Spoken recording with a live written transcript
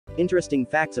Interesting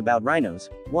facts about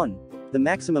rhinos. 1. The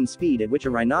maximum speed at which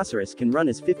a rhinoceros can run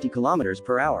is 50 km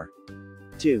per hour.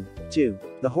 2.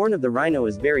 The horn of the rhino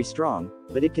is very strong,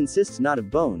 but it consists not of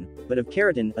bone, but of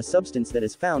keratin, a substance that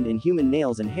is found in human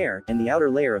nails and hair, and the outer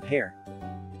layer of hair.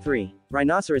 3.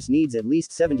 Rhinoceros needs at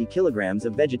least 70 kilograms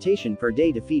of vegetation per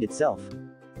day to feed itself.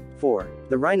 4.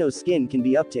 The rhino's skin can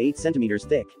be up to 8 centimeters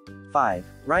thick. 5.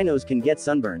 Rhinos can get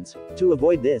sunburns. To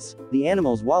avoid this, the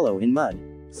animals wallow in mud.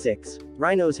 6.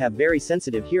 Rhinos have very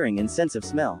sensitive hearing and sense of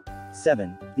smell.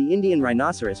 7. The Indian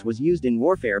rhinoceros was used in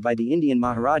warfare by the Indian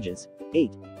Maharajas.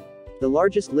 8. The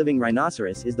largest living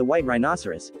rhinoceros is the white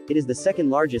rhinoceros. It is the second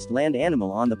largest land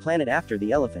animal on the planet after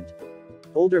the elephant.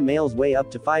 Older males weigh up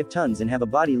to 5 tons and have a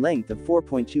body length of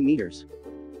 4.2 meters.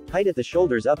 Height at the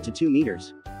shoulders up to 2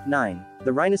 meters. 9.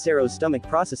 The rhinoceros' stomach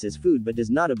processes food but does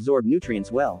not absorb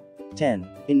nutrients well. 10.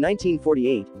 In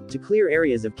 1948, to clear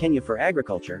areas of Kenya for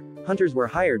agriculture, hunters were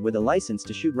hired with a license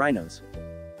to shoot rhinos.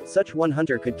 Such one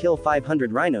hunter could kill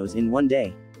 500 rhinos in one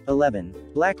day. 11.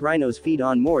 Black rhinos feed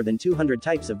on more than 200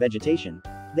 types of vegetation.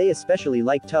 They especially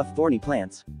like tough thorny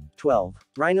plants. 12.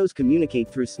 Rhinos communicate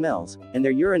through smells, and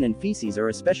their urine and feces are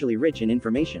especially rich in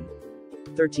information.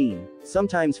 13.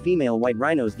 Sometimes female white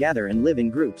rhinos gather and live in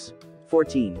groups.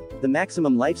 14. The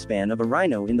maximum lifespan of a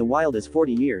rhino in the wild is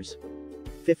 40 years.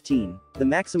 15. The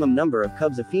maximum number of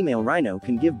cubs a female rhino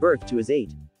can give birth to is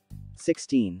 8.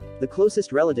 16. The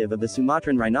closest relative of the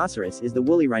Sumatran rhinoceros is the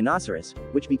woolly rhinoceros,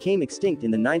 which became extinct in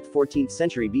the 9th–14th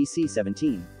century BC.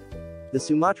 17. The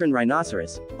Sumatran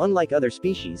rhinoceros, unlike other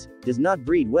species, does not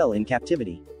breed well in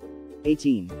captivity.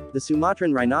 18. The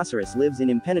Sumatran rhinoceros lives in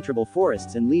impenetrable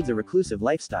forests and leads a reclusive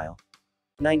lifestyle.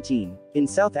 19. In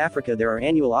South Africa there are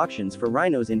annual auctions for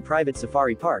rhinos in private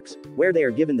safari parks, where they are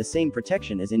given the same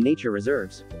protection as in nature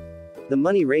reserves. The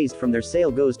money raised from their sale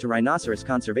goes to rhinoceros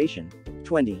conservation.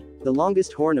 20. The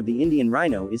longest horn of the Indian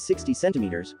rhino is 60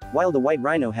 centimeters, while the white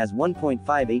rhino has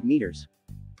 1.58 meters.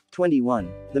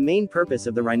 21. The main purpose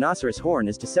of the rhinoceros horn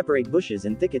is to separate bushes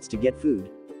and thickets to get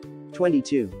food.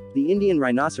 22. The Indian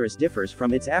rhinoceros differs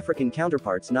from its African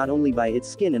counterparts not only by its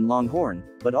skin and long horn,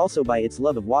 but also by its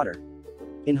love of water.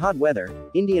 In hot weather,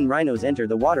 Indian rhinos enter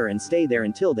the water and stay there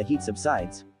until the heat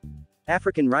subsides.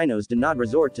 African rhinos do not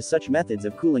resort to such methods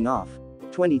of cooling off.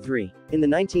 23. In the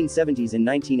 1970s and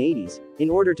 1980s, in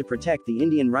order to protect the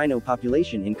Indian rhino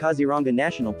population in Kaziranga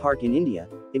National Park in India,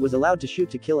 it was allowed to shoot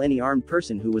to kill any armed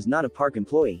person who was not a park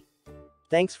employee.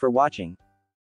 Thanks for watching.